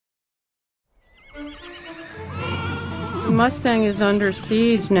Mustang is under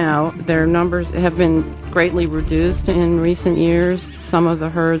siege now. Their numbers have been greatly reduced in recent years. Some of the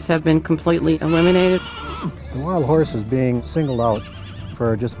herds have been completely eliminated. The wild horse is being singled out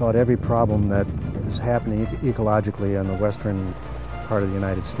for just about every problem that is happening ecologically in the western part of the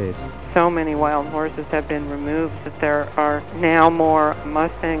United States. So many wild horses have been removed that there are now more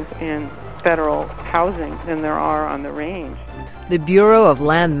Mustangs in federal housing than there are on the range. The Bureau of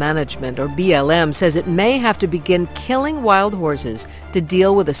Land Management, or BLM, says it may have to begin killing wild horses to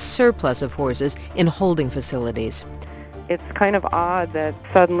deal with a surplus of horses in holding facilities. It's kind of odd that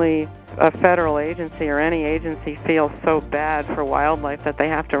suddenly a federal agency or any agency feels so bad for wildlife that they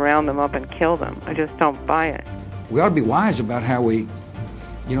have to round them up and kill them. I just don't buy it. We ought to be wise about how we,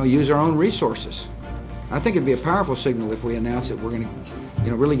 use our own resources. I think it'd be a powerful signal if we announce that we're going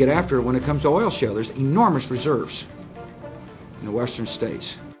to, really get after it when it comes to oil shale. There's enormous reserves in the western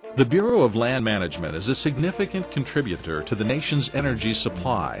states. The Bureau of Land Management is a significant contributor to the nation's energy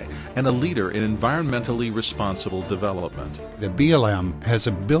supply and a leader in environmentally responsible development. The BLM has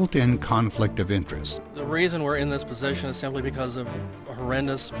a built-in conflict of interest. The reason we're in this position is simply because of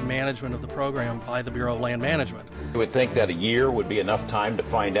horrendous management of the program by the Bureau of Land Management. You would think that a year would be enough time to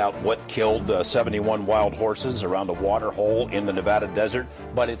find out what killed 71 wild horses around a water hole in the Nevada desert,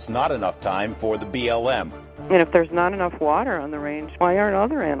 but it's not enough time for the BLM. And if there's not enough water on the range, why aren't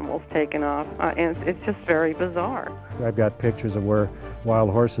other animals taken off? And it's just very bizarre. I've got pictures of where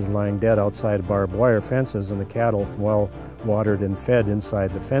wild horses lying dead outside barbed wire fences and the cattle well watered and fed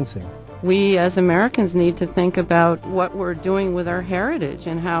inside the fencing. We as Americans need to think about what we're doing with our heritage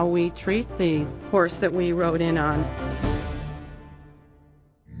and how we treat the horse that we rode in on.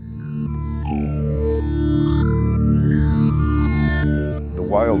 The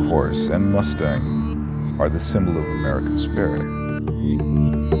wild horse and Mustang are the symbol of American spirit.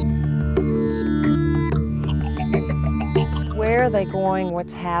 Where are they going?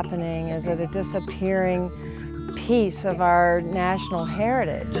 What's happening? Is it a disappearing piece of our national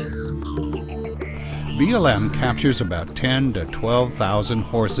heritage? BLM captures about 10 to 12,000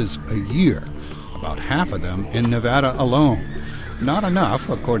 horses a year, about half of them in Nevada alone. Not enough,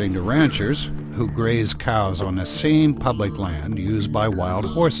 according to ranchers who graze cows on the same public land used by wild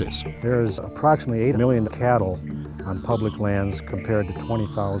horses. There's approximately 8 million cattle on public lands compared to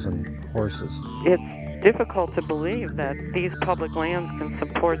 20,000 horses. It's difficult to believe that these public lands can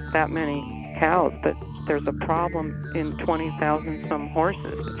support that many cows, but there's a problem in 20,000 some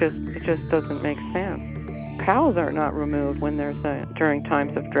horses. It just doesn't make sense. Cows are not removed when during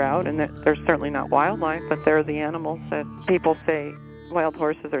times of drought, and they're certainly not wildlife, but they're the animals that people say wild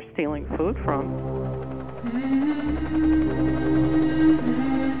horses are stealing food from.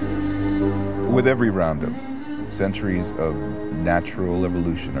 With every roundup, centuries of natural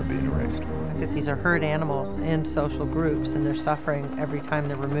evolution are being erased. That these are herd animals in social groups, and they're suffering every time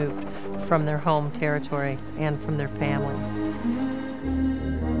they're removed from their home territory and from their families.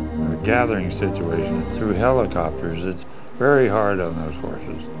 The gathering situation through helicopters, it's very hard on those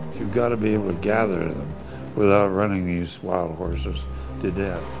horses. You've got to be able to gather them without running these wild horses to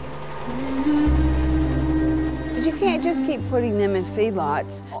death. But you can't just keep putting them in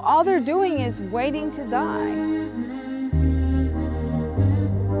feedlots. All they're doing is waiting to die.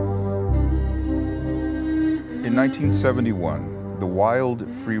 In 1971, the Wild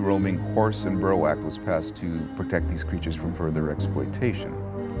Free-Roaming Horse and Burro Act was passed to protect these creatures from further exploitation.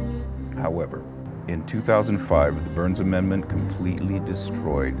 However, in 2005, the Burns Amendment completely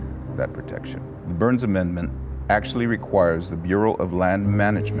destroyed that protection. The Burns Amendment actually requires the Bureau of Land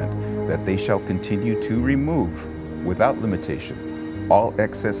Management that they shall continue to remove, without limitation, all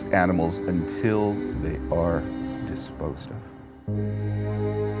excess animals until they are disposed of.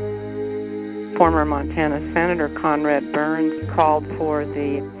 Former Montana Senator Conrad Burns called for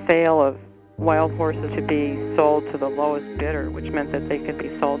the sale of wild horses to be sold to the lowest bidder, which meant that they could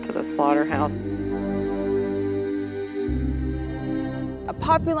be sold to the slaughterhouse.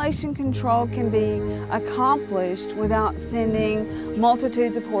 Population control can be accomplished without sending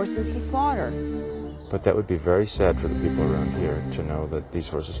multitudes of horses to slaughter. But that would be very sad for the people around here to know that these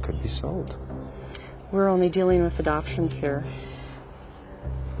horses could be sold. We're only dealing with adoptions here.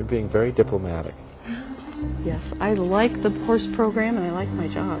 You're being very diplomatic. Yes, I like the horse program and I like my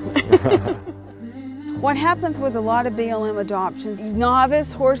job. What happens with a lot of BLM adoptions,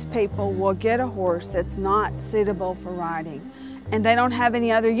 novice horse people will get a horse that's not suitable for riding, and they don't have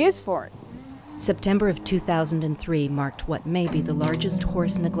any other use for it. September of 2003 marked what may be the largest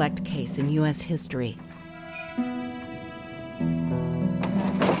horse neglect case in U.S. history.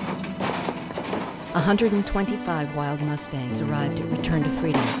 125 wild Mustangs arrived at Return to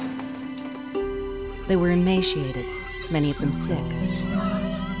Freedom. They were emaciated, many of them sick.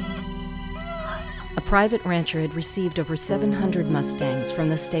 A private rancher had received over 700 Mustangs from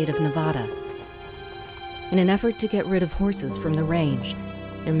the state of Nevada. In an effort to get rid of horses from the range,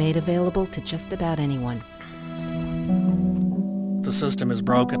 they're made available to just about anyone. The system is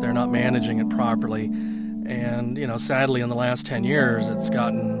broken. They're not managing it properly. And, sadly, in the last 10 years, it's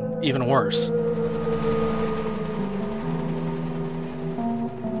gotten even worse.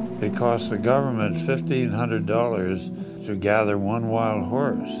 It costs the government $1,500 to gather one wild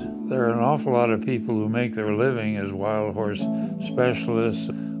horse. There are an awful lot of people who make their living as wild horse specialists,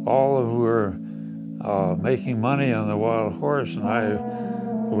 all of who are making money on the wild horse, and I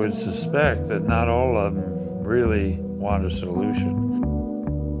would suspect that not all of them really want a solution.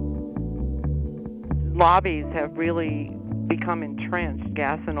 Lobbies have really become entrenched.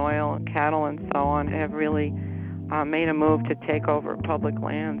 Gas and oil and cattle and so on have really made a move to take over public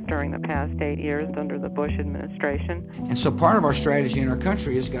lands during the past 8 years under the Bush administration. And so part of our strategy in our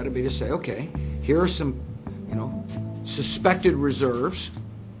country has got to be to say, okay, here are some, suspected reserves,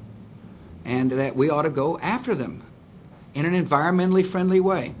 and that we ought to go after them in an environmentally friendly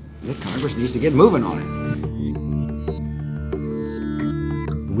way. The Congress needs to get moving on it.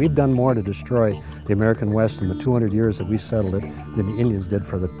 We've done more to destroy the American West in the 200 years that we settled it than the Indians did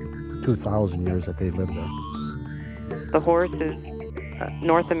for the 2,000 years that they lived there. The horse is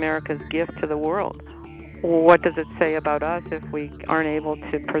North America's gift to the world. What does it say about us if we aren't able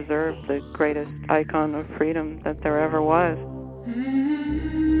to preserve the greatest icon of freedom that there ever was?